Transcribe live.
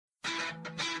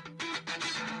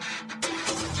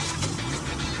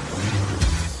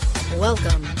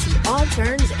Welcome to All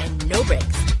Turns and No Breaks.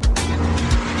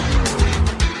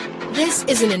 This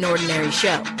isn't an ordinary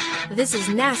show. This is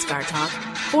NASCAR talk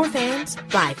for fans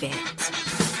by fans.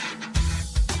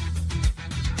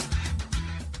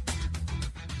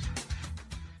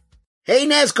 Hey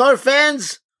NASCAR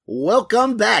fans,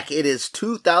 welcome back. It is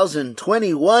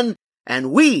 2021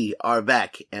 and we are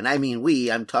back. And I mean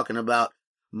I'm talking about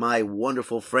my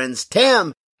wonderful friends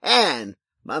Tam and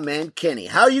my man Kenny.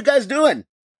 How are you guys doing?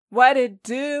 What it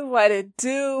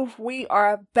do? We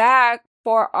are back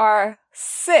for our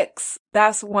sixth,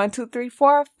 that's 1, 2, 3,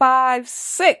 4, 5,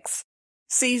 6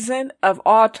 season of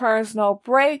All Turns, No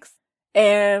Breaks.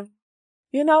 And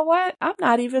you know what? I'm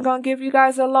not even going to give you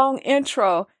guys a long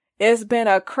intro. It's been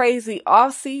a crazy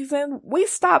off season. We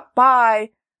stopped by,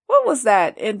 what was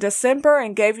that, in December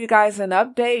and gave you guys an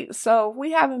update. So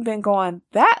we haven't been going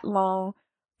that long,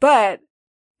 but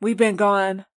we've been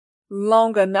gone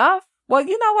long enough. Well,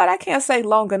 you know what? I can't say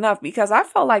long enough because I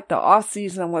felt like the off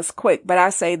season was quick, but I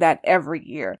say that every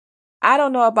year. I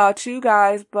don't know about you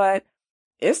guys, but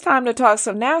it's time to talk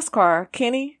some NASCAR.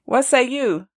 Kenny, what say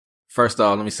you? First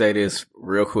off, let me say this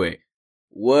real quick.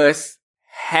 What's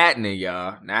happening,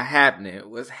 y'all? Not happening.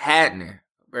 What's happening?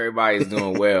 Everybody's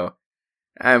doing well.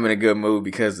 I'm in a good mood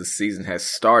because the season has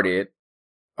started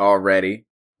already.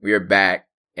 We are back.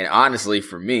 And honestly,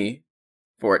 for me,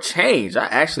 for a change, I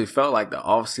actually felt like the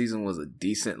off season was a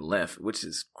decent length, which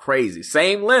is crazy.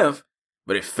 Same length,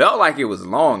 but it felt like it was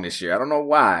long this year. I don't know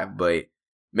why, but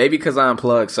maybe because I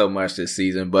unplugged so much this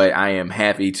season, but I am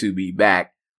happy to be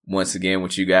back once again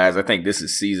with you guys. I think this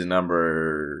is season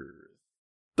number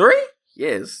 3?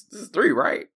 Yes, this is 3,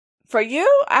 right? For you,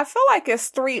 I feel like it's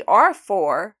 3 or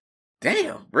 4.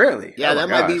 Damn, really? Yeah, that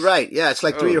might be right. Yeah, it's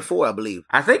like 3 or 4, I believe.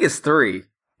 I think it's 3.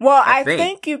 Well, I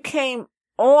think you came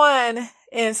on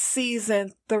in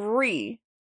season 3.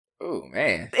 Oh,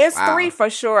 man. It's 3 for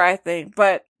sure, I think.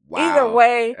 But either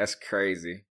way, that's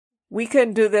crazy. We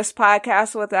couldn't do this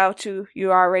podcast without you.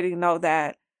 You already know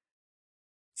that.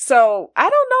 So, I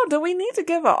don't know. Do we need to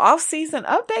give an off-season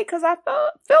update? Because I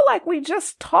feel like we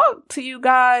just talked to you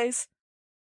guys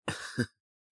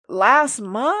last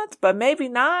month, but maybe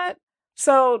not.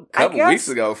 So, a couple weeks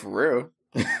ago, for real.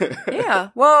 Yeah.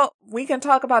 Well, we can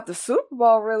talk about the Super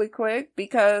Bowl really quick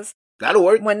because that'll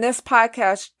work. When this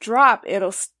podcast drop,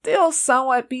 it'll still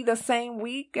somewhat be the same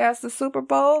week as the Super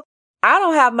Bowl. I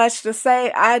don't have much to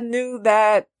say. I knew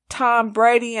that Tom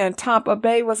Brady and Tampa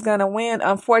Bay was going to win.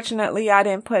 Unfortunately, I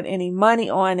didn't put any money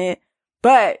on it,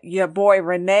 but your boy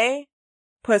Renee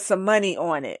put some money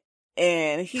on it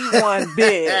and he won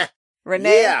big.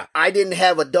 Renee? Yeah, I didn't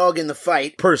have a dog in the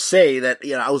fight per se that,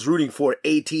 I was rooting for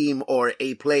a team or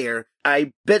a player.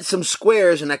 I bet some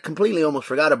squares and I completely almost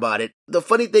forgot about it. The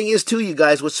funny thing is too, you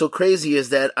guys, what's so crazy is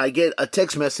that I get a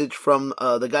text message from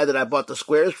the guy that I bought the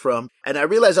squares from and I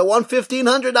realize I won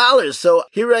 $1,500. So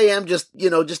here I am just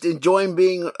enjoying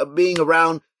being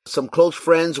around some close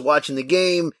friends, watching the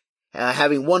game,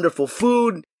 having wonderful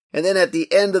food. And then at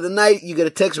the end of the night, you get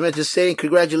a text message saying,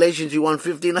 congratulations, you won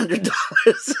 $1,500.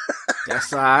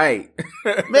 That's all right.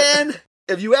 Man,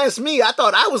 if you ask me, I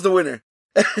thought I was the winner.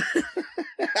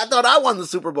 I thought I won the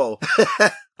Super Bowl.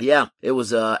 Yeah, it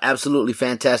was absolutely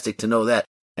fantastic to know that.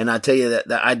 And I tell you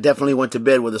that I definitely went to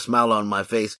bed with a smile on my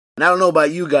face. And I don't know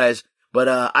about you guys, but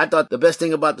I thought the best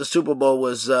thing about the Super Bowl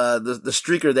was the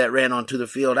streaker that ran onto the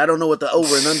field. I don't know what the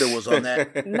over and under was on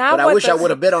that, but I wish I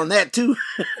would have bet on that too.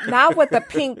 Not with the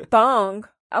pink thong.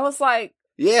 I was like,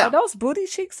 yeah, are those booty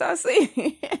cheeks I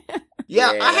see?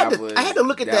 Yeah, I had to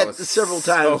look at that several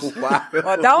times. So wild.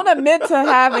 Well, don't admit to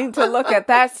having to look at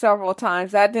that several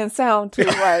times. That didn't sound too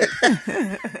right.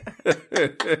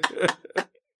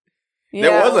 Yeah.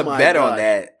 There was a bet on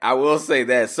that. I will say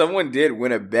that. Someone did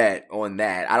win a bet on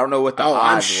that. I don't know what the odds were.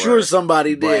 I'm sure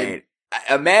somebody did.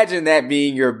 Imagine that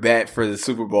being your bet for the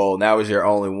Super Bowl, and that was your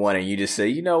only one, and you just say,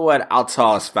 you know what, I'll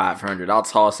toss 500, I'll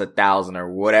toss 1,000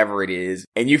 or whatever it is,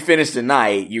 and you finish the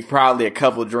night, you're probably a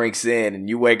couple drinks in, and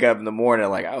you wake up in the morning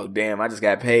like, oh damn, I just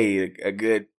got paid a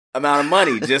good amount of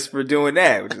money just for doing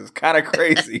that, which is kind of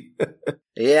crazy.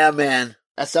 Yeah, man.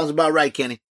 That sounds about right,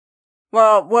 Kenny.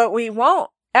 Well, what we won't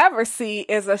ever see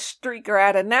is a streaker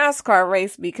at a NASCAR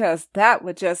race because that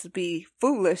would just be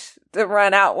foolish to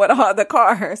run out with all the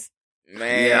cars.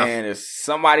 Man, if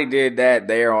somebody did that,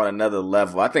 they're on another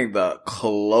level. I think the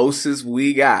closest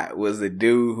we got was the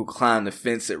dude who climbed the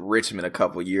fence at Richmond a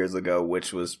couple years ago,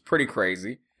 which was pretty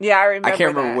crazy. Yeah, I remember. I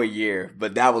can't remember what year,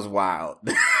 but that was wild.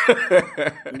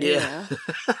 Yeah.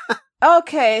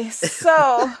 Okay,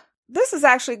 so this is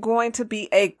actually going to be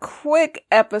a quick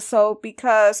episode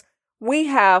because we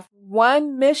have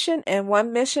one mission and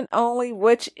one mission only,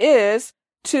 which is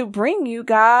to bring you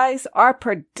guys our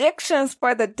predictions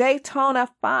for the Daytona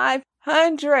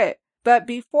 500. But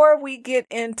before we get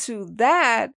into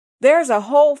that, there's a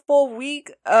whole full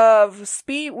week of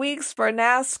speed weeks for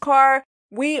NASCAR.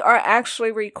 We are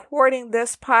actually recording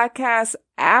this podcast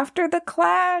after the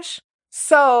Clash.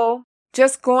 So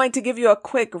just going to give you a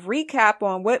quick recap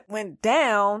on what went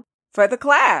down for the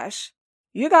Clash.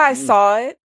 You guys saw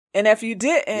it. And if you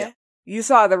didn't, you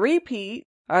saw the repeat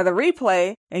or the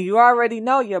replay, and you already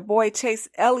know your boy Chase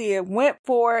Elliott went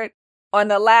for it on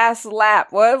the last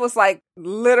lap. Well, it was like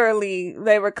literally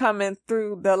they were coming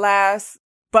through the last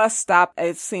bus stop.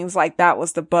 It seems like that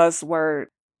was the buzzword.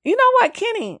 You know what,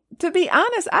 Kenny? To be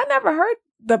honest, I never heard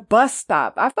the bus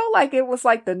stop. I felt like it was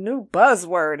like the new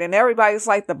buzzword and everybody's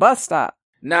like the bus stop.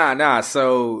 Nah.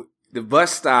 So the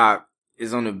bus stop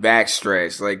is on the back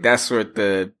stretch. Like that's what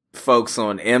the folks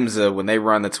on IMSA, when they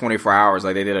run the 24 hours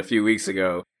like they did a few weeks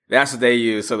ago, that's what they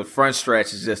use. So the front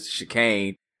stretch is just a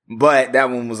chicane. But that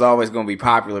one was always going to be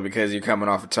popular because you're coming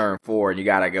off of turn 4 and you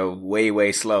got to go way,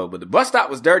 way slow. But the bus stop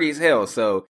was dirty as hell.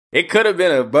 So it could have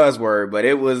been a buzzword, but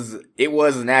it was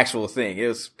an actual thing. It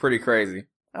was pretty crazy.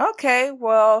 Okay,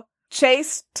 well,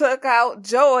 Chase took out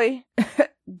Joey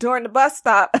during the bus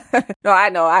stop. No, I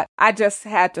know. I just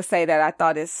had to say that. I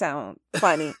thought it sounded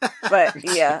funny. But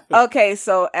yeah. Okay,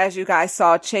 so as you guys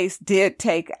saw, Chase did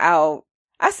take out,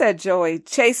 I said Joey.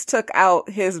 Chase took out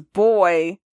his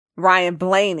boy, Ryan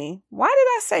Blaney. Why did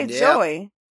I say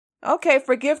Joey? Okay,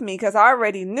 forgive me, because I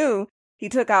already knew he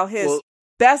took out his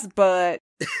best bud,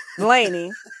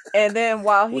 Blaney. And then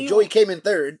while Joey came in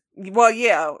third. Well,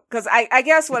 yeah, because I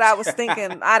guess what I was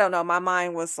thinking, I don't know, my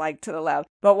mind was like to the left.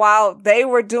 But while they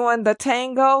were doing the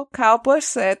tango, Kyle Busch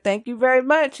said, thank you very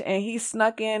much. And he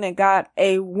snuck in and got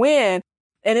a win.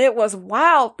 And it was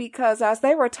wild because as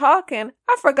they were talking,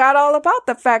 I forgot all about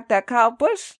the fact that Kyle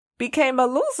Busch became a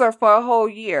loser for a whole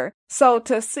year. So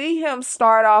to see him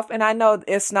start off, and I know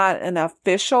it's not an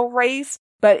official race,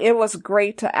 but it was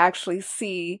great to actually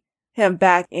see him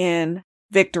back in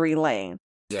victory lane.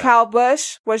 Yeah. Kyle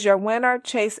Busch was your winner.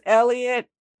 Chase Elliott,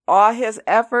 all his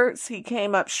efforts, he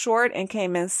came up short and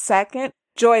came in second.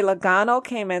 Joey Logano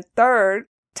came in third.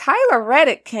 Tyler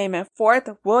Reddick came in fourth.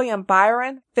 William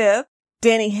Byron, fifth.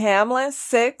 Denny Hamlin,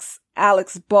 sixth.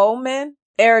 Alex Bowman,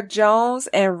 Eric Jones,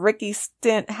 and Ricky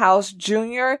Stenhouse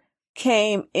Jr.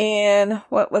 came in,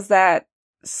 what was that,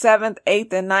 7th,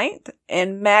 8th, and 9th.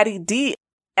 And Matty D,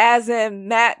 as in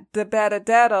Matt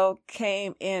DiBenedetto,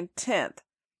 came in 10th.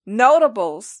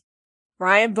 Notables.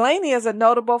 Ryan Blaney is a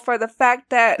notable for the fact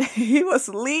that he was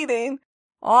leading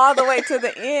all the way to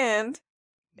the end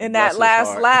in that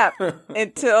last lap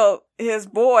until his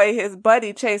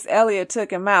buddy Chase Elliott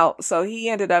took him out. So he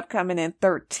ended up coming in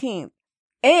 13th.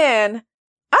 And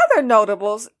other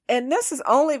notables, and this is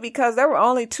only because there were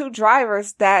only 2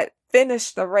 drivers that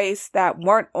finished the race that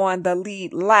weren't on the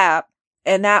lead lap,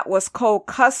 and that was Cole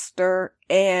Custer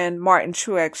and Martin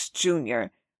Truex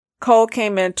Jr. Cole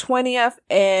came in 20th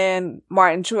and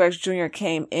Martin Truex Jr.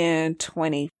 came in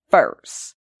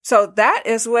 21st. So that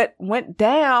is what went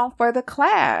down for the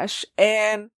Clash.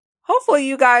 And hopefully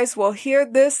you guys will hear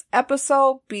this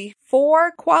episode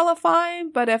before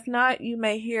qualifying, but if not, you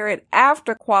may hear it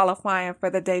after qualifying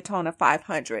for the Daytona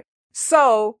 500.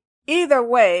 So either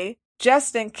way,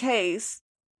 just in case,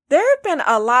 there have been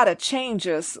a lot of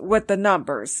changes with the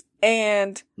numbers.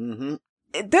 And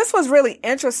this was really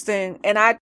interesting. And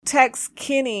I text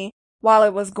Kenny while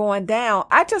it was going down.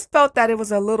 I just felt that it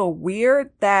was a little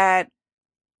weird that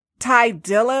Ty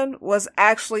Dillon was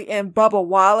actually in Bubba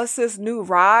Wallace's new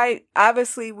ride.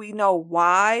 Obviously, we know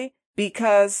why,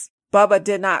 because Bubba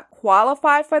did not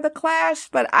qualify for the Clash,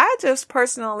 but I just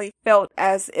personally felt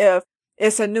as if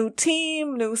it's a new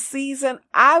team, new season.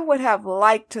 I would have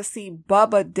liked to see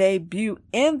Bubba debut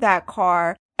in that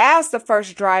car as the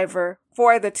first driver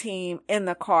for the team in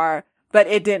the car, but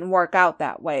it didn't work out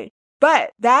that way.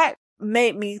 But that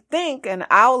made me think, and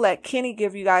I'll let Kenny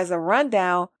give you guys a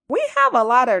rundown. We have a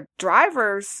lot of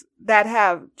drivers that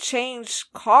have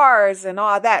changed cars and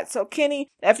all that. So Kenny,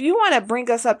 if you want to bring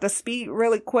us up to speed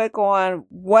really quick on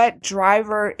what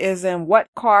driver is in what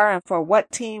car and for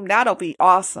what team, that'll be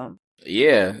awesome.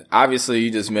 Yeah, obviously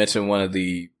you just mentioned one of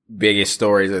the biggest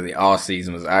stories of the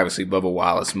offseason was obviously Bubba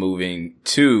Wallace moving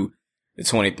to the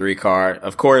 23 car.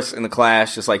 Of course, in the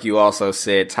Clash, just like you also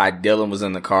said, Ty Dillon was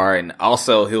in the car, and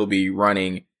also he'll be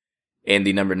running in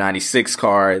the number 96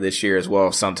 car this year as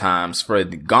well sometimes for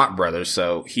the Gaunt brothers.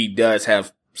 So he does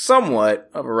have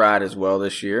somewhat of a ride as well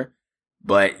this year.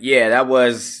 But yeah, that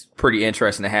was pretty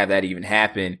interesting to have that even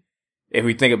happen. if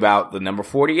we think about the number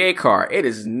 48 car, it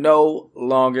is no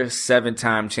longer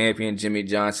 7-time champion Jimmie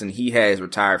Johnson. He has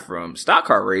retired from stock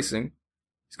car racing.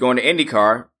 He's going to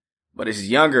IndyCar, but his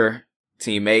younger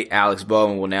teammate, Alex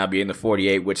Bowman, will now be in the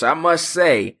 48, which I must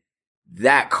say,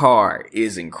 that car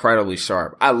is incredibly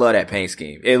sharp. I love that paint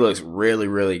scheme. It looks really,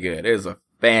 really good. It is a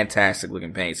fantastic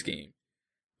looking paint scheme.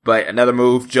 But another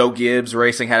move, Joe Gibbs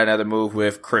Racing had another move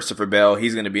with Christopher Bell.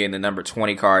 He's going to be in the number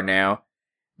 20 car now.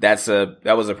 That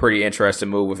was a pretty interesting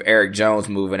move with Eric Jones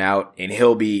moving out, and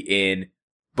he'll be in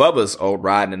Bubba's old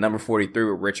ride in the number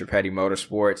 43 with Richard Petty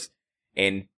Motorsports.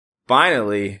 And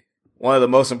finally, one of the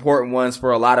most important ones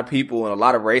for a lot of people and a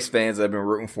lot of race fans that have been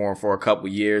rooting for him for a couple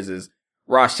years is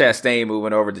Ross Chastain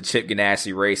moving over to Chip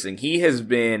Ganassi Racing. He has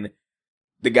been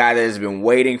the guy that has been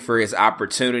waiting for his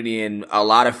opportunity, and a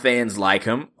lot of fans like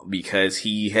him because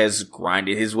he has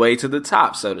grinded his way to the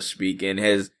top, so to speak, and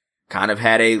has kind of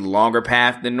had a longer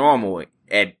path than normal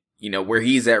at, where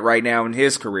he's at right now in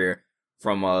his career.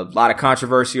 From a lot of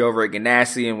controversy over at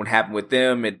Ganassi and what happened with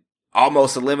them, it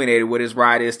almost eliminated what his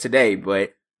ride is today.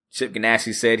 But Chip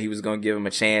Ganassi said he was going to give him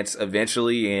a chance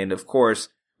eventually. And of course,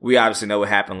 we obviously know what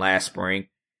happened last spring.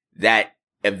 That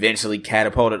eventually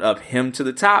catapulted up him to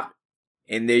the top.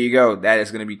 And there you go. That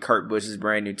is going to be Kurt Busch's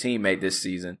brand new teammate this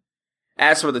season.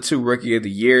 As for the 2 Rookie of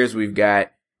the Years, we've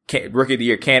got Rookie of the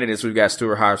Year candidates. We've got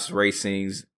Stewart-Haas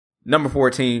Racing's number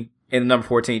 14 and number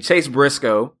 14, Chase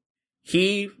Briscoe.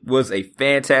 He was a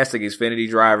fantastic Xfinity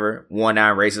driver, won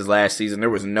 9 races last season. There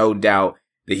was no doubt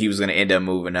that he was going to end up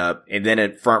moving up. And then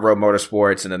at Front Row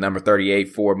Motorsports in the number 38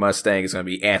 Ford Mustang is going to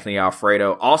be Anthony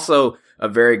Alfredo. Also a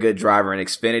very good driver in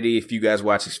Xfinity. If you guys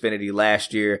watched Xfinity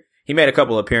last year, he made a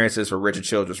couple of appearances for Richard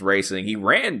Childress Racing. He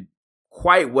ran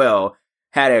quite well.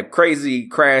 Had a crazy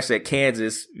crash at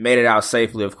Kansas, made it out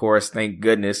safely, of course, thank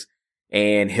goodness.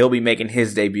 And he'll be making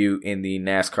his debut in the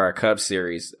NASCAR Cup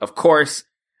Series. Of course,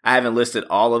 I haven't listed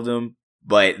all of them,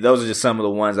 but those are just some of the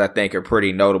ones I think are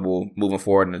pretty notable moving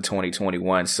forward into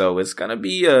 2021. So it's going to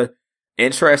be a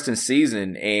interesting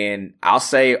season. And I'll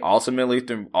say ultimately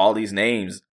through all these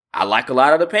names, I like a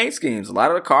lot of the paint schemes. A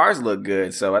lot of the cars look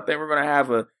good. So I think we're going to have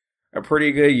a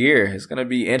pretty good year. It's going to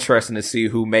be interesting to see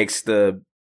who makes the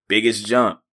biggest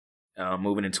jump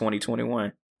moving in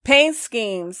 2021. Paint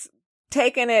schemes.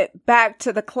 Taking it back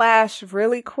to the Clash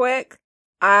really quick.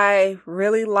 I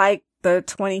really like the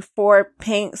 24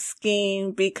 paint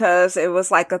scheme because it was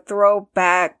like a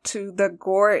throwback to the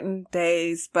Gordon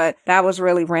days, but that was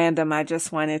really random. I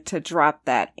just wanted to drop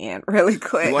that in really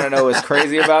quick. You want to know what's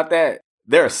crazy about that?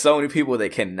 There are so many people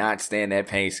that cannot stand that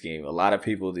paint scheme. A lot of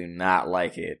people do not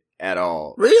like it at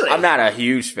all. Really? I'm not a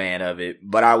huge fan of it,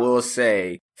 but I will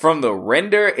say from the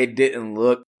render, it didn't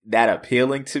look that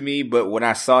appealing to me, but when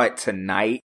I saw it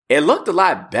tonight, it looked a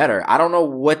lot better. I don't know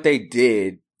what they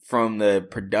did from the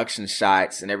production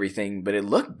shots and everything, but it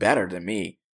looked better to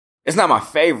me. It's not my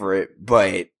favorite,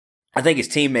 but I think his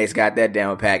teammates got that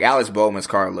down pat. Alex Bowman's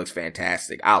car looks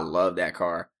fantastic. I love that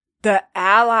car. The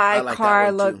Ally like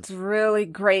car looked really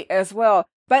great as well.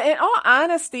 But in all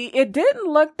honesty, it didn't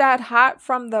look that hot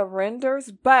from the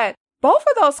renders, but both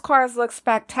of those cars look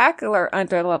spectacular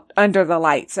under the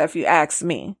lights, if you ask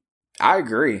me. I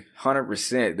agree,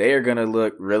 100%. They are going to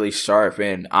look really sharp.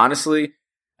 And honestly,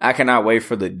 I cannot wait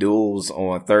for the duels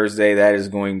on Thursday. That is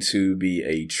going to be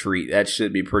a treat. That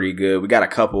should be pretty good. We got a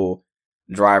couple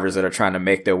drivers that are trying to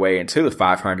make their way into the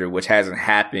 500, which hasn't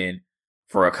happened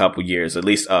for a couple years, at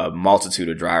least a multitude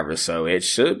of drivers. So it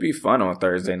should be fun on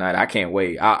Thursday night. I can't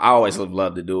wait. I always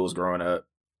loved the duels growing up.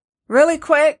 Really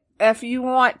quick, if you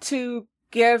want to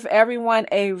give everyone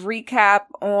a recap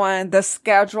on the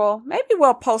schedule, maybe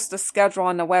we'll post the schedule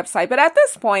on the website. But at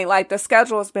this point, like, the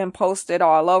schedule has been posted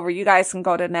all over. You guys can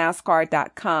go to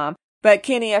NASCAR.com. But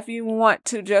Kenny, if you want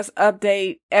to just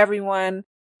update everyone,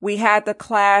 we had the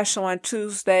Clash on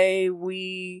Tuesday.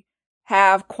 We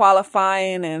have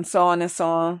qualifying and so on and so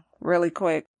on really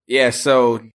quick. Yeah,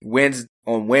 so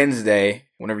on Wednesday,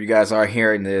 whenever you guys are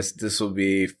hearing this,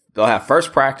 they'll have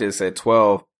first practice at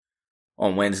 12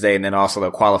 on Wednesday, and then also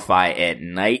they'll qualify at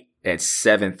night at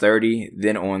 7:30.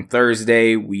 Then on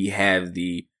Thursday, we have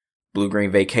the Blue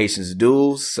Green Vacations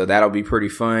duels, so that'll be pretty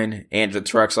fun. And the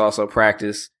trucks also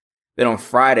practice. Then on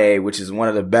Friday, which is one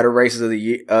of the better races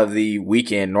of the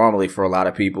weekend normally for a lot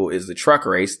of people, is the truck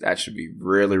race. That should be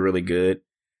really, really good.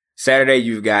 Saturday,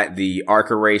 you've got the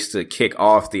ARCA race to kick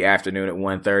off the afternoon at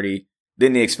 1:30.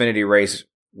 Then the Xfinity race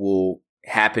will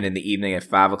happen in the evening at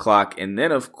 5 o'clock. And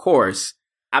then, of course,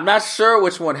 I'm not sure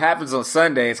which one happens on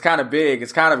Sunday. It's kind of big.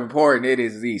 It's kind of important. It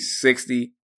is the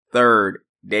 63rd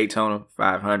Daytona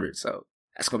 500. So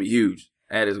that's going to be huge.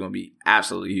 That is going to be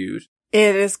absolutely huge.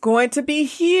 It is going to be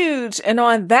huge. And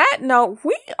on that note,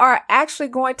 we are actually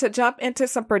going to jump into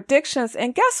some predictions.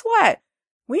 And guess what?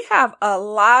 We have a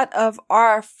lot of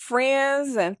our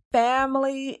friends and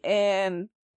family and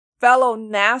fellow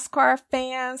NASCAR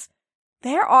fans.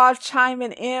 They're all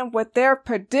chiming in with their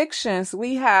predictions.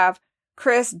 We have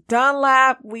Chris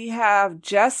Dunlap. We have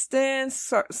Justin.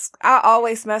 I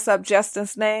always mess up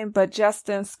Justin's name, but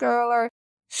Justin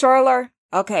Schurler.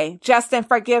 Okay, Justin,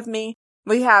 forgive me.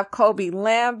 We have Kobe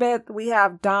Lambeth. We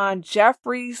have Don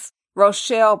Jeffries,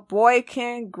 Rochelle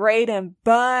Boykin, Graydon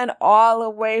Bunn, all the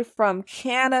way from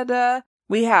Canada.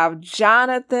 We have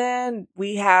Jonathan.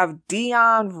 We have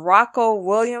Dion Rocco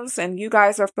Williams. And you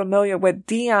guys are familiar with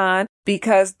Dion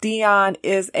because Dion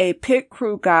is a pit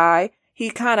crew guy.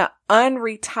 He kind of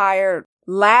unretired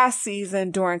last season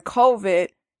during COVID.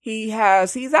 He's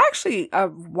actually a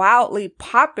wildly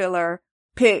popular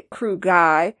pit crew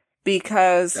guy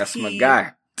because that's my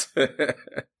guy.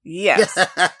 Yes.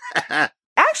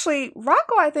 Actually,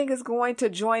 Rocco, I think, is going to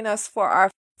join us for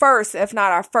our first, if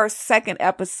not our second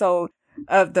episode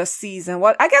of the season.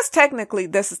 Well, I guess technically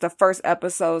this is the first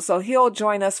episode, so he'll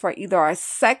join us for either our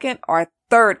second or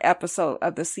third episode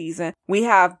of the season. We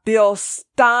have Bill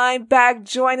Steinbach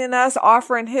joining us,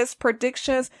 offering his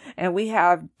predictions, and we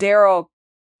have Daryl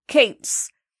Cates.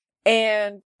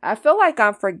 And I feel like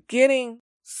I'm forgetting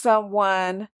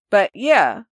someone, but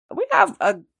yeah, we have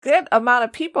a good amount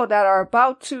of people that are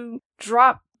about to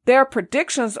drop their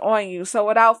predictions on you. So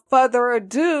without further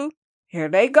ado, here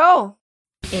they go.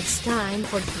 It's time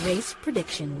for race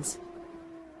predictions.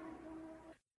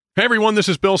 Hey everyone, this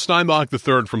is Bill Steinbach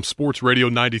III from Sports Radio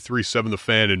 93.7 The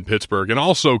Fan in Pittsburgh, and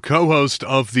also co-host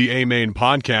of the A-Main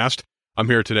podcast. I'm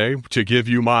here today to give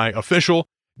you my official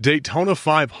Daytona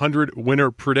 500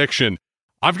 winner prediction.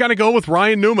 I've got to go with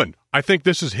Ryan Newman. I think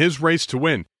this is his race to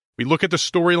win. We look at the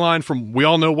storyline we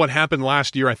all know what happened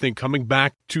last year. I think coming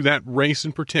back to that race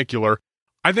in particular,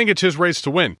 I think it's his race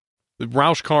to win. The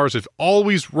Roush cars have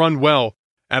always run well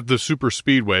at the super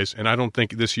speedways, and I don't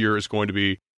think this year is going to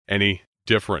be any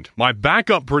different. My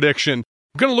backup prediction,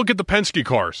 I'm going to look at the Penske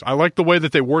cars. I like the way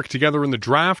that they work together in the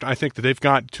draft. I think that they've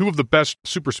got two of the best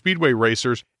super speedway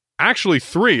racers, actually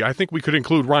three. I think we could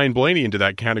include Ryan Blaney into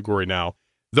that category now.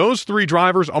 Those three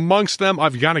drivers, amongst them,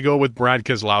 I've got to go with Brad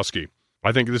Keselowski.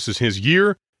 I think this is his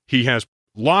year. He has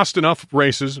lost enough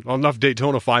races, enough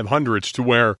Daytona 500s to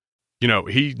where,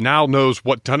 he now knows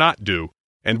what to not do.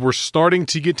 And we're starting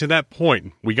to get to that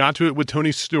point. We got to it with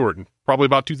Tony Stewart, probably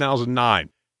about 2009.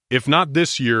 If not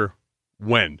this year,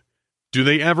 when? Do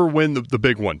they ever win the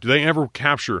big one? Do they ever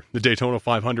capture the Daytona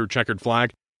 500 checkered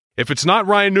flag? If it's not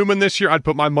Ryan Newman this year, I'd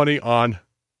put my money on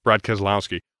Brad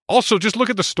Keselowski. Also, just look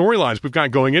at the storylines we've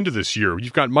got going into this year.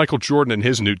 You've got Michael Jordan and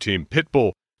his new team,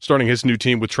 Pitbull starting his new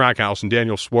team with Trackhouse and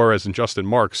Daniel Suarez and Justin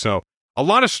Marks. So a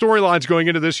lot of storylines going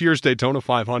into this year's Daytona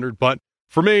 500. But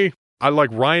for me, I like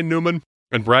Ryan Newman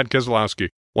and Brad Keselowski.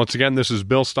 Once again, this is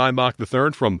Bill Steinbach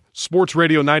III from Sports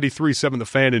Radio 93.7 The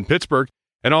Fan in Pittsburgh,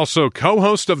 and also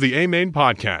co-host of the A-Main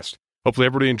podcast. Hopefully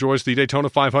everybody enjoys the Daytona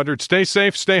 500. Stay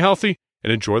safe, stay healthy,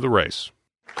 and enjoy the race.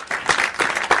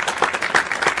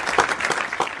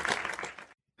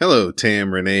 Hello,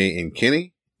 Tam, Renee, and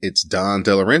Kenny. It's Don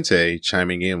Delarente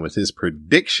chiming in with his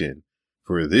prediction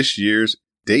for this year's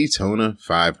Daytona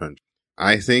 500.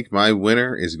 I think my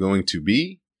winner is going to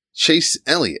be Chase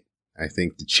Elliott. I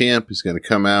think the champ is going to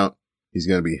come out. He's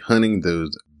going to be hunting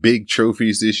those big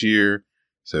trophies this year.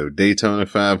 So Daytona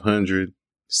 500,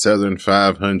 Southern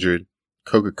 500,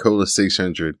 Coca-Cola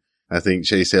 600. I think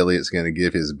Chase Elliott's going to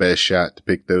give his best shot to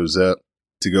pick those up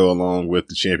to go along with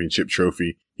the championship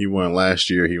trophy he won last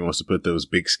year. He wants to put those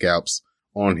big scalps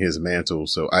on his mantle.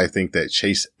 So I think that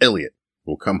Chase Elliott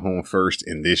will come home first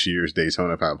in this year's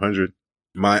Daytona 500.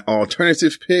 My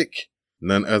alternative pick,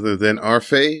 none other than our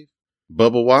fave,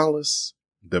 Bubba Wallace,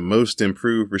 the most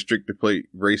improved restrictor plate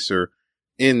racer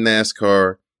in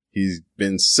NASCAR. He's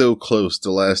been so close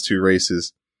the last two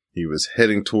races. He was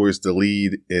heading towards the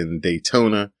lead in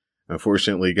Daytona.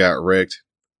 Unfortunately, got wrecked.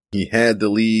 He had the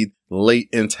lead late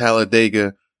in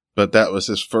Talladega, but that was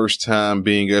his first time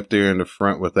being up there in the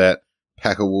front with that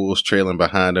pack of wolves trailing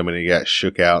behind him, and he got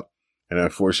shook out and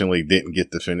unfortunately didn't get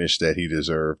the finish that he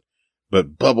deserved.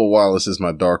 But Bubba Wallace is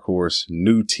my dark horse.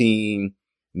 New team,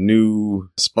 new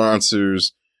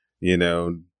sponsors,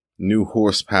 new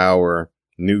horsepower,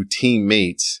 new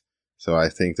teammates. So I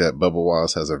think that Bubba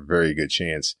Wallace has a very good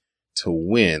chance to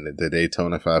win the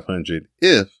Daytona 500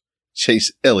 if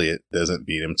Chase Elliott doesn't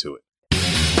beat him to it.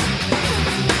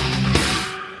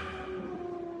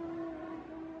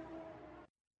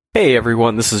 Hey Hey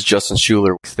everyone, this is Justin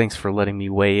Schuler. Thanks for letting me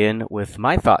weigh in with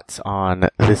my thoughts on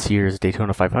this year's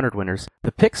Daytona 500 winners.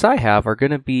 The picks I have are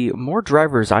going to be more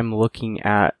drivers I'm looking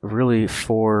at really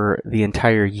for the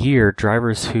entire year,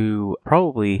 drivers who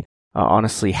probably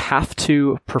honestly have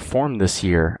to perform this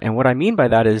year. And what I mean by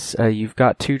that is you've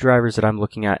got two drivers that I'm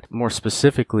looking at more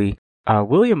specifically,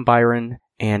 William Byron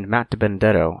and Matt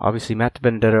DiBenedetto. Obviously, Matt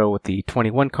DiBenedetto with the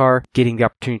 21 car, getting the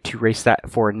opportunity to race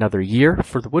that for another year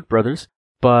for the Wood Brothers.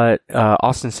 But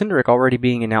Austin Cindric already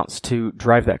being announced to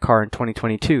drive that car in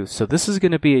 2022. So this is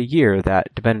going to be a year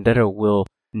that DiBenedetto will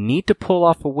need to pull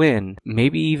off a win,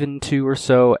 maybe even two or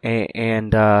so,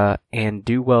 and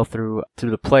do well through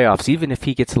the playoffs. Even if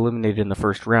he gets eliminated in the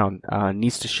first round,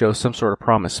 needs to show some sort of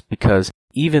promise, because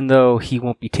even though he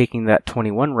won't be taking that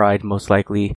 21 ride most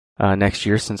likely next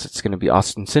year, since it's going to be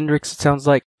Austin Cindric's, it sounds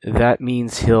like, that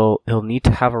means he'll need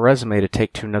to have a resume to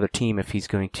take to another team if he's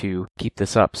going to keep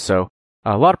this up. So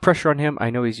a lot of pressure on him.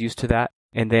 I know he's used to that.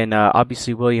 And then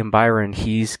obviously William Byron,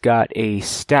 he's got a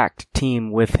stacked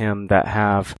team with him that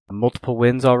have multiple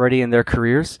wins already in their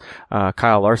careers.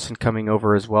 Kyle Larson coming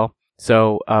over as well.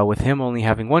 So with him only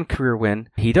having one career win,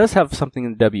 he does have something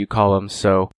in the W column,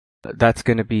 so that's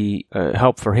going to be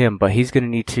help for him. But he's going to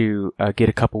need to get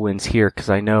a couple wins here,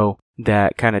 because I know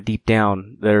that kind of deep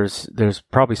down there's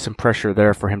probably some pressure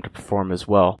there for him to perform as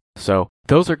well. So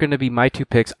those are going to be my two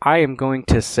picks. I am going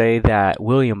to say that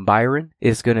William Byron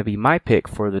is going to be my pick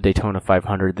for the Daytona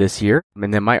 500 this year.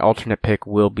 And then my alternate pick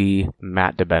will be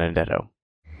Matt DiBenedetto.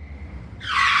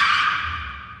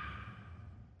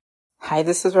 Hi,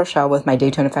 this is Rochelle with my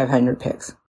Daytona 500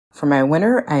 picks. For my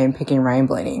winner, I am picking Ryan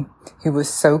Blaney. He was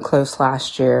so close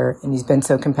last year, and he's been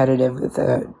so competitive with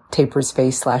the Taper's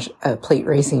Face / plate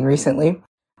racing recently,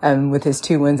 with his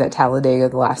 2 wins at Talladega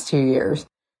the last 2 years.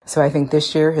 So I think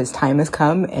this year his time has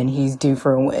come and he's due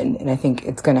for a win. And I think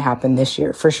it's going to happen this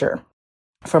year for sure.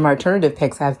 For my alternative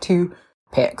picks, I have 2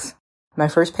 picks. My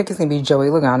first pick is going to be Joey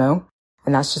Logano.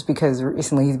 And that's just because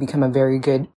recently he's become a very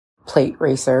good plate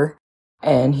racer.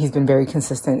 And he's been very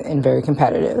consistent and very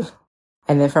competitive.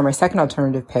 And then for my second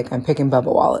alternative pick, I'm picking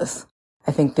Bubba Wallace.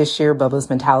 I think this year Bubba's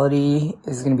mentality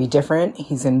is going to be different.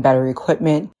 He's in better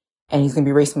equipment and he's going to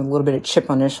be racing with a little bit of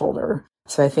chip on his shoulder.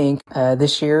 So I think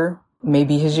this year may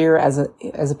be his year as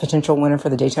a potential winner for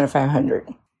the Daytona 500.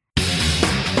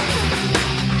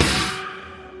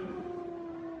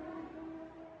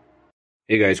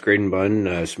 Hey guys, Graydon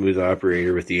Bunn, smooth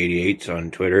operator with the 88s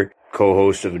on Twitter,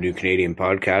 co-host of a new Canadian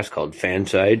podcast called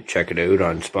Fanside. Check it out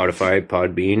on Spotify,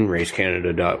 Podbean,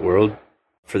 racecanada.world.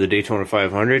 For the Daytona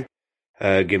 500,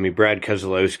 give me Brad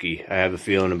Keselowski. I have a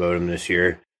feeling about him this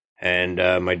year. And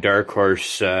my dark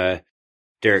horse,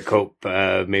 Derek Cope,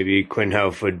 maybe Quinn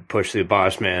Houff would push the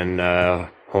boss man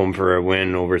home for a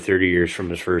win over 30 years from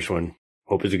his first one.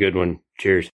 Hope it's a good one.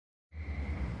 Cheers.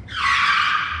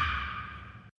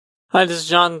 Hi, this is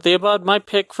John Theobald. My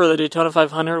pick for the Daytona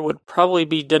 500 would probably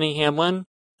be Denny Hamlin.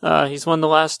 He's won the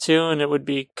last 2, and it would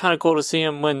be kind of cool to see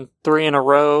him win 3 in a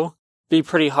row. Be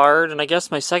pretty hard. And I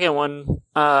guess my second one,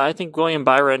 I think William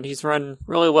Byron. He's run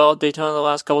really well at Daytona the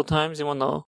last couple times. He won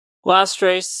the last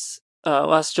race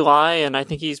last July, and I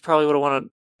think he's probably would have won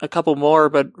a couple more,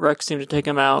 but Rex seemed to take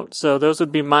him out. So those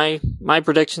would be my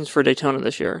predictions for Daytona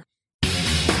this year.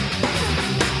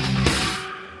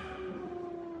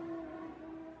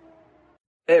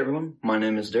 Hey everyone, my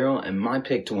name is Daryl, and my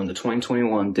pick to win the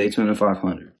 2021 Daytona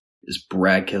 500 is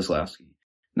Brad Keselowski.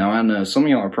 Now I know some of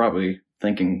y'all are probably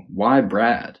thinking, why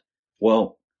Brad?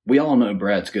 Well, we all know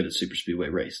Brad's good at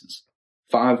superspeedway races.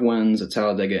 5 wins at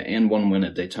Talladega and 1 win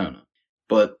at Daytona.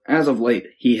 But as of late,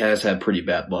 he has had pretty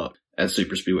bad luck at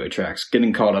superspeedway tracks,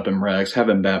 getting caught up in wrecks,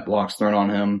 having bad blocks thrown on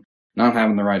him, not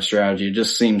having the right strategy. It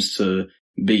just seems to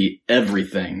be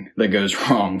everything that goes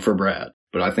wrong for Brad.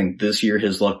 But I think this year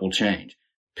his luck will change.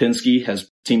 Team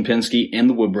Penske and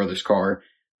the Wood Brothers car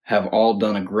have all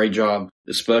done a great job,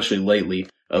 especially lately,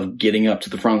 of getting up to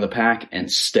the front of the pack and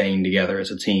staying together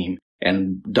as a team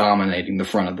and dominating the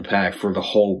front of the pack for the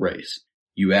whole race.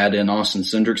 You add in Austin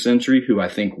Cindric's entry, who I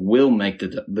think will make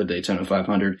the Daytona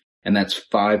 500, and that's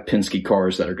 5 Penske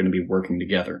cars that are going to be working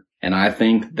together. And I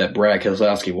think that Brad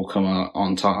Keselowski will come out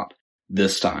on top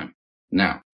this time.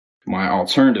 Now, my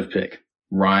alternative pick,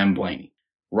 Ryan Blaney.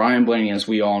 Ryan Blaney, as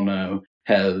we all know,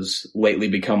 has lately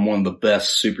become one of the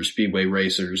best superspeedway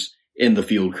racers in the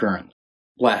field currently.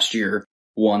 Last year,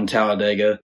 won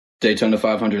Talladega, Daytona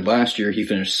 500 last year, he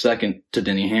finished second to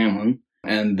Denny Hamlin.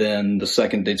 And then the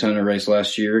second Daytona race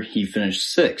last year, he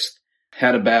finished 6th.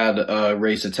 Had a bad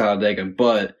race at Talladega,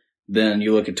 but then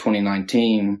you look at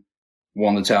 2019,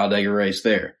 won the Talladega race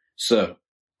there. So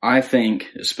I think,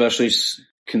 especially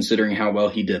considering how well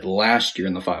he did last year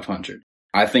in the 500.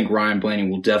 I think Ryan Blaney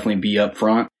will definitely be up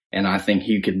front, and I think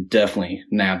he could definitely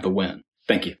nab the win.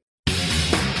 Thank you.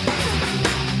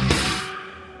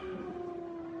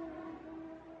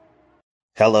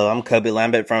 Hello, I'm Kobe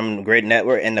Lambert from Grid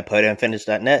Network and the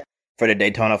PodiumFinish.net. For the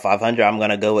Daytona 500, I'm going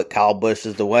to go with Kyle Busch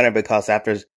as the winner because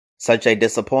after such a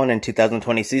disappointing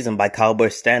 2020 season by Kyle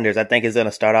Busch standards, I think he's going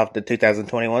to start off the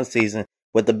 2021 season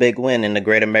with a big win in the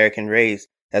Great American Race,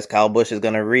 as Kyle Busch is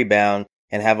going to rebound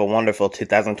and have a wonderful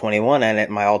 2021. And at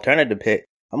my alternative pick,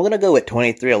 I'm going to go with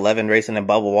 23XI Racing and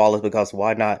Bubba Wallace because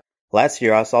why not? Last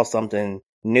year, I saw something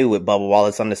new with Bubba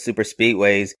Wallace on the super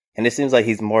speedways, and it seems like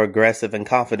he's more aggressive and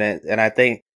confident, and I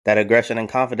think that aggression and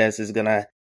confidence is going to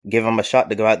give him a shot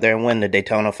to go out there and win the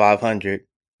Daytona 500.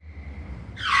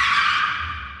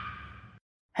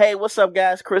 Hey, what's up,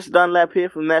 guys? Chris Dunlap here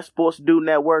from That Sports Dude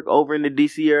Network over in the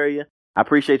DC area. I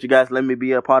appreciate you guys letting me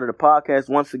be a part of the podcast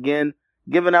once again,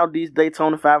 giving out these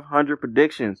Daytona 500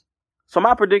 predictions. So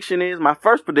my prediction is my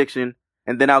first prediction,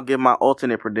 and then I'll give my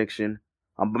alternate prediction.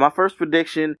 But my first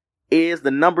prediction is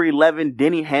the number 11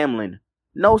 Denny Hamlin.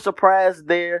 No surprise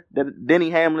there that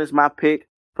Denny Hamlin is my pick.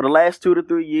 For the last 2 to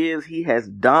 3 years, he has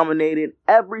dominated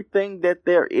everything that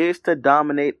there is to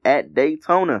dominate at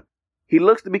Daytona. He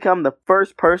looks to become the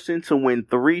first person to win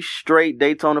 3 straight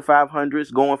Daytona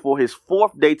 500s, going for his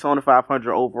 4th Daytona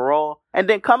 500 overall. And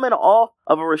then coming off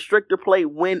of a restrictor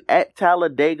plate win at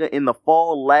Talladega in the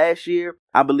fall last year,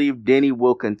 I believe Denny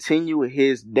will continue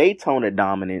his Daytona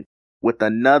dominance with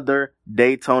another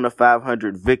Daytona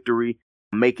 500 victory,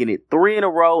 making it 3 in a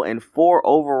row and 4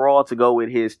 overall to go with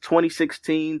his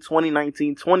 2016,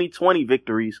 2019, 2020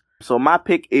 victories. So my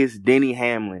pick is Denny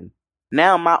Hamlin.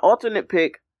 Now my alternate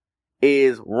pick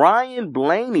is Ryan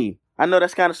Blaney. I know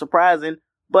that's kind of surprising,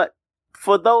 but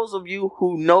for those of you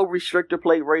who know restrictor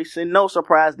plate racing, no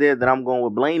surprise there that I'm going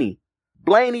with Blaney.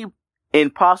 Blaney,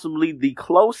 in possibly the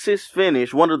closest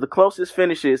finish, one of the closest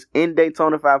finishes in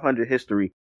Daytona 500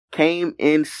 history, came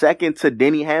in second to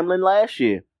Denny Hamlin last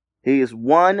year. He has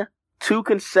won 2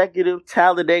 consecutive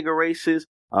Talladega races.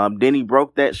 Denny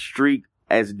broke that streak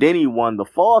as Denny won the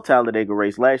fall Talladega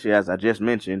race last year, as I just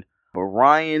mentioned. But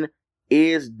Ryan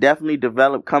is definitely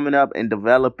coming up and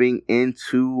developing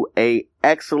into a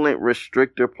excellent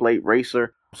restrictor plate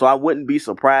racer. So I wouldn't be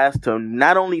surprised to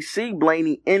not only see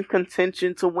Blaney in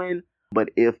contention to win, but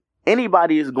if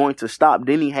anybody is going to stop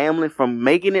Denny Hamlin from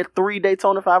making it 3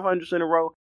 Daytona 500s in a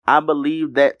row, I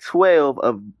believe that 12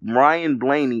 of Ryan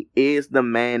Blaney is the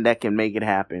man that can make it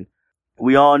happen.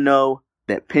 We all know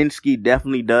that Penske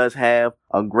definitely does have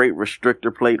a great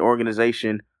restrictor plate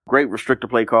organization, great restrictor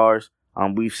plate cars.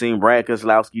 We've seen Brad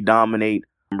Keselowski dominate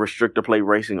restrictor plate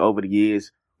racing over the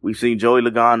years. We've seen Joey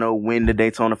Logano win the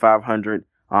Daytona 500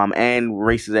 and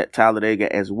races at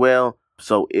Talladega as well.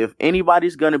 So if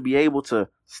anybody's going to be able to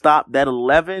stop that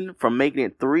 11 from making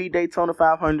it 3 Daytona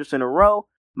 500s in a row,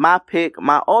 my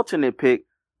alternate pick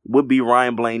would be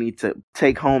Ryan Blaney to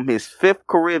take home his 5th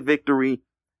career victory,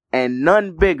 and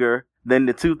none bigger than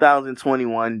the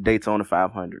 2021 Daytona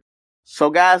 500. So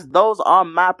guys, those are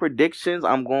my predictions.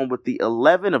 I'm going with the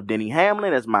 11 of Denny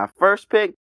Hamlin as my first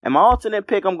pick, and my alternate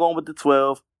pick, I'm going with the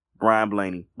 12, Ryan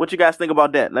Blaney. What you guys think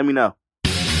about that? Let me know.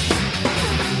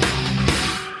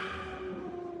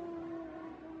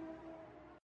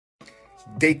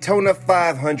 Daytona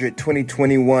 500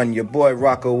 2021. Your boy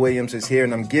Rocco Williams is here,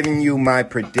 and I'm giving you my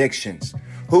predictions.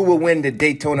 Who will win the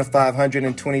Daytona 500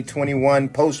 in 2021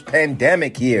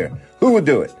 post-pandemic year? Who will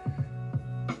do it?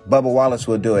 Bubba Wallace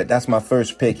will do it. That's my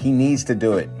first pick. He needs to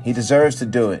do it. He deserves to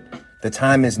do it. The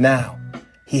time is now.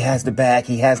 He has the bag.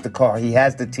 He has the car. He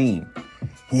has the team.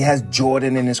 He has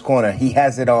Jordan in his corner. He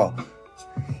has it all.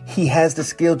 He has the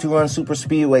skill to run super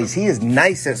speedways. He is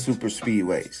nice at super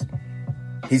speedways.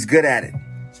 He's good at it.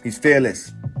 He's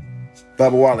fearless.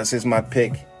 Bubba Wallace is my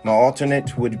pick. My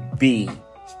alternate would be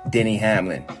Denny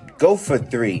Hamlin. Go for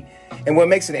 3. And what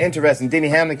makes it interesting, Denny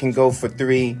Hamlin can go for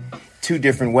 3 2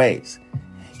 different ways.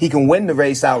 He can win the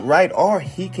race outright, or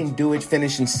he can do it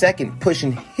finishing second,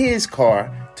 pushing his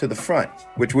car to the front,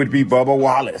 which would be Bubba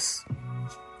Wallace.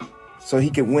 So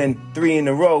he can win 3 in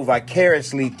a row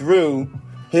vicariously through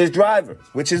his driver,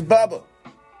 which is Bubba.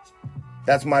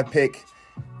 That's my pick.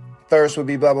 First would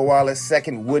be Bubba Wallace.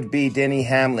 Second would be Denny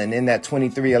Hamlin in that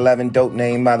 23XI dope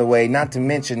name, by the way. Not to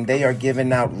mention, they are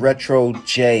giving out retro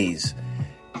J's,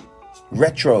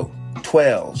 retro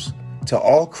 12s to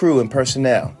all crew and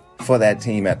personnel for that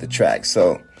team at the track.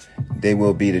 So they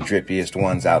will be the drippiest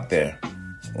ones out there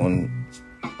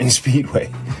in Speedway.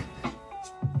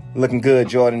 Looking good,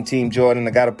 Jordan. Team Jordan.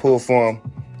 I got to pull for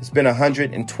him. It's been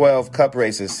 112 cup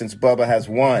races since Bubba has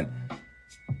won.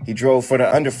 He drove for the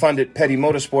underfunded Petty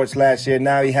Motorsports last year.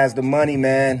 Now he has the money,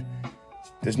 man.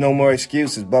 There's no more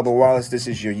excuses. Bubba Wallace, this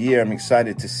is your year. I'm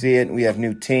excited to see it. We have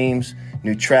new teams,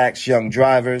 new tracks, young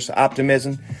drivers,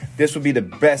 optimism. This will be the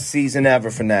best season ever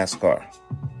for NASCAR.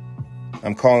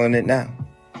 I'm calling it now.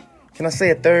 Can I say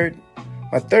a third?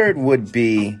 My third would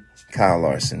be Kyle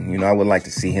Larson. You know, I would like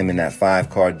to see him in that 5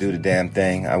 car do the damn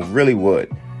thing. I really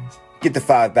would. Get the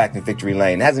 5 back in victory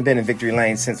lane. It hasn't been in victory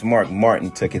lane since Mark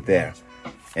Martin took it there.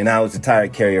 And I was the tire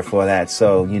carrier for that.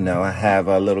 So, you know, I have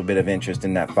a little bit of interest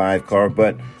in that 5 car.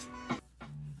 But,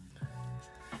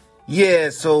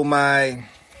 yeah, so my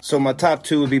top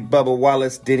 2 would be Bubba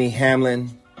Wallace, Denny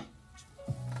Hamlin,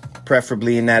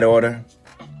 preferably in that order.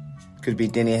 Could be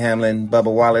Denny Hamlin,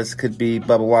 Bubba Wallace. Could be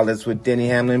Bubba Wallace with Denny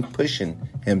Hamlin pushing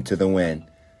him to the win.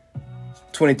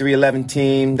 2311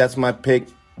 team, that's my pick.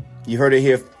 You heard it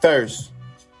here first.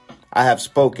 I have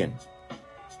spoken.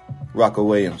 Rocco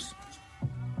Williams.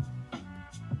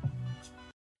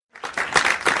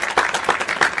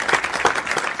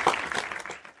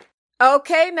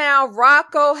 Okay, now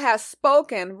Rocco has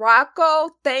spoken.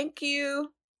 Rocco, thank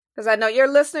you. Because I know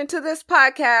you're listening to this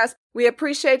podcast. We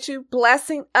appreciate you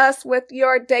blessing us with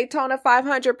your Daytona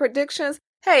 500 predictions.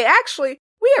 Hey, actually,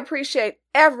 we appreciate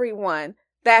everyone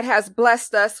that has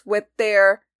blessed us with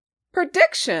their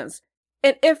predictions.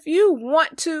 And if you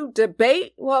want to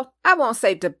debate, well, I won't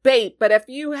say debate, but if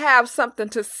you have something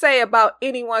to say about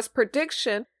anyone's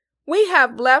prediction, we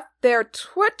have left their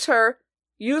Twitter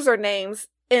usernames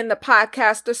in the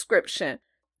podcast description.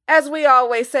 As we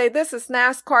always say, this is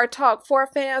NASCAR Talk for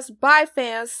fans by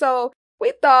fans. So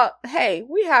we thought, hey,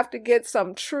 we have to get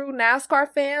some true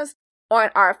NASCAR fans on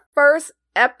our first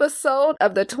episode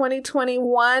of the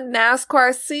 2021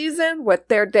 NASCAR season with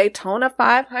their Daytona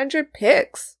 500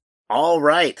 picks. All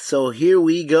right, so here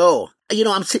we go. You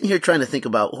know, I'm sitting here trying to think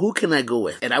about who can I go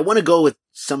with? And I want to go with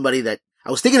somebody that,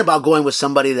 I was thinking about going with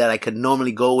somebody that I could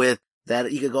normally go with,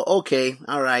 that you could go, okay,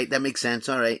 all right, that makes sense.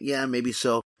 All right, yeah, maybe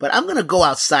so. But I'm going to go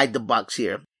outside the box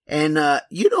here. And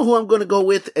you know who I'm going to go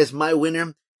with as my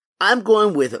winner? I'm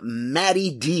going with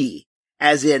Matty D,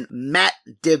 as in Matt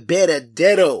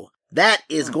DiBenedetto. That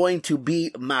is going to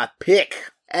be my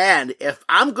pick. And if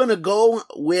I'm going to go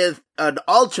with an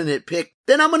alternate pick,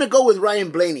 then I'm going to go with Ryan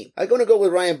Blaney. I'm going to go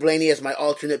with Ryan Blaney as my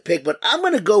alternate pick, but I'm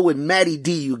going to go with Matty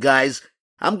D, you guys.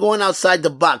 I'm going outside the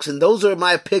box, and those are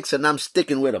my picks, and I'm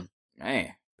sticking with them.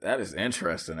 Man, that is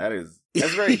interesting. That's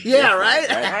very yeah, right?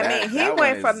 I mean, he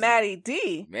went for Matty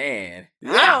D. Man.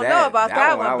 I don't know about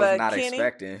that one, I was but not Kenny.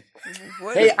 expecting.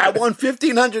 Hey, I won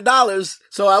 $1,500,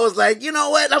 so I was like, you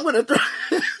know what? I'm going to throw...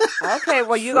 Okay,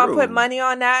 well, you going to put money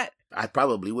on that? I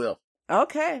probably will.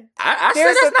 Okay. Actually,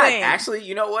 that's not, actually,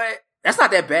 you know what? That's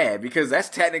not that bad, because that's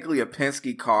technically a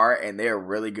Penske car, and they're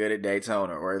really good at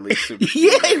Daytona, or at least super.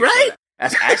 Yeah, right?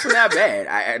 That's actually not bad.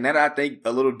 And then I think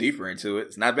a little deeper into it,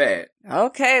 it's not bad.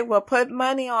 Okay, well, put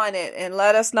money on it and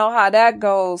let us know how that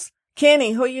goes.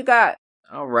 Kenny, who you got?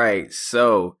 All right,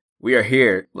 so we are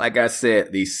here, like I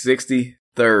said, the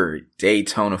 63rd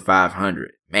Daytona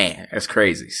 500. Man, that's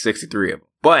crazy, 63 of them.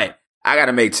 But I got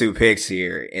to make 2 picks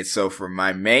here, and so for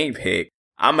my main pick,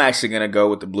 I'm actually going to go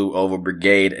with the Blue Oval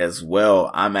Brigade as well.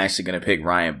 I'm actually going to pick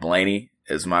Ryan Blaney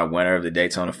as my winner of the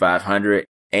Daytona 500,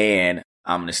 and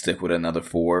I'm going to stick with another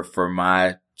 4 for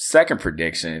my second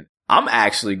prediction. I'm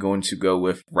actually going to go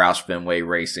with Roush Fenway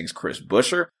Racing's Chris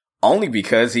Buescher, only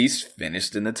because he's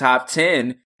finished in the top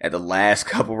 10 at the last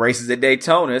couple races at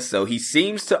Daytona, so he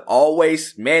seems to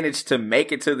always manage to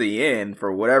make it to the end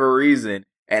for whatever reason.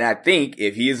 And I think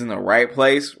if he is in the right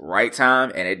place, right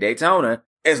time, and at Daytona,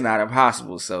 it's not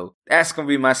impossible. So that's going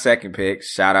to be my second pick.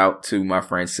 Shout out to my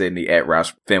friend Sydney at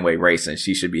Roush Fenway Racing.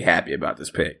 She should be happy about this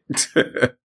pick.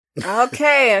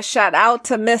 Okay, and shout out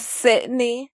to Miss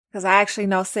Sydney, because I actually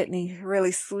know Sydney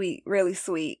really sweet, really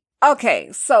sweet. Okay,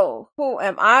 so who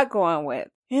am I going with?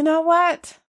 You know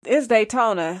what? It's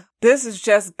Daytona. This is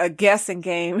just a guessing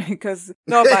game because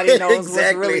nobody knows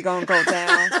what's really going to go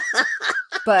down.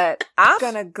 But I'm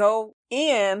going to go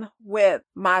in with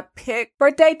my pick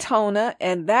for Daytona,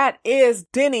 and that is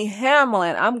Denny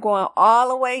Hamlin. I'm going all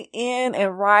the way in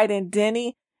and riding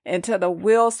Denny until the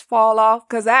wheels fall off,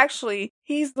 because actually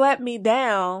he's let me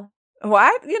down.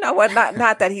 Well, you know what?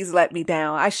 Not that he's let me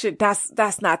down.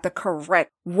 That's not the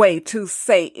correct way to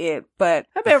say it, but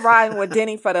I've been riding with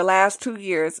Denny for the last 2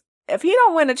 years. If he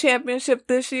don't win a championship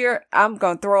this year, I'm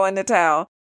going to throw in the towel.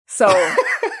 So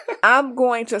I'm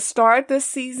going to start this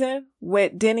season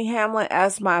with Denny Hamlin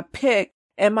as my pick,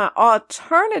 and my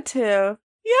alternative,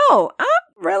 I'm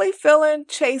really feeling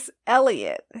Chase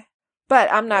Elliott,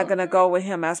 but I'm not going to go with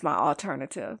him as my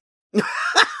alternative.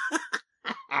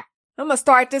 I'm going to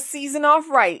start this season off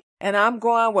right. And I'm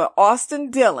going with Austin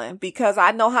Dillon because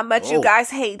I know how much you guys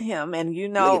hate him. And you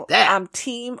know, I'm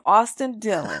team Austin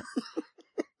Dillon.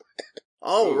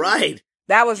 All right.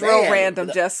 That was real random,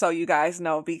 just so you guys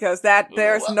know, because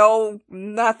there's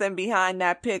nothing behind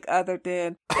that pick other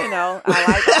than, you know, I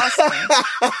like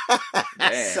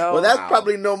Austin. So, well, that's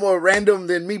probably no more random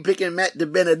than me picking Matt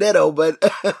DiBenedetto, but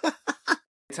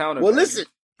well, listen,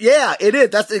 yeah, it is.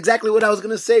 That's exactly what I was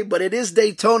going to say, but it is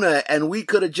Daytona, and we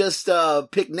could have just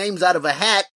picked names out of a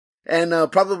hat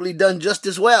and probably done just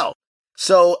as well.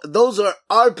 So those are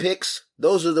our picks.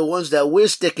 Those are the ones that we're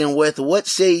sticking with. What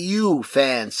say you,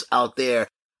 fans out there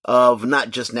of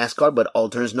not just NASCAR, but All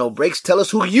Turns No Breaks? Tell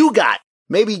us who you got.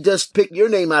 Maybe just pick your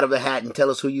name out of a hat and tell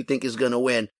us who you think is going to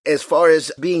win. As far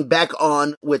as being back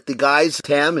on with the guys,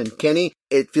 Tam and Kenny,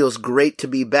 it feels great to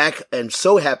be back and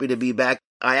so happy to be back.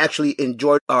 I actually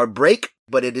enjoyed our break,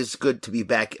 but it is good to be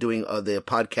back doing the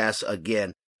podcast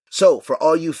again. So for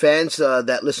all you fans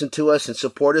that listen to us and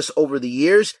support us over the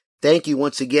years, thank you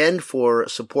once again for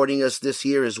supporting us this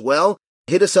year as well.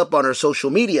 Hit us up on our social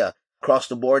media, across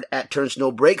the board at Turns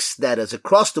No Breaks. That is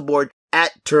across the board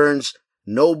at Turns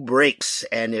No Breaks.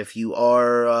 And if you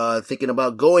are thinking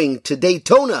about going to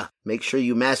Daytona, make sure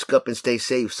you mask up and stay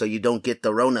safe so you don't get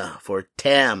the Rona. For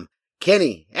Tam,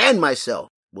 Kenny, and myself,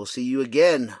 we'll see you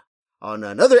again on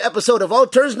another episode of All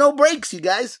Turns No Breaks, you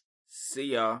guys.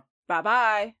 See y'all.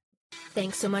 Bye-bye.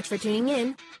 Thanks so much for tuning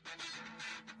in.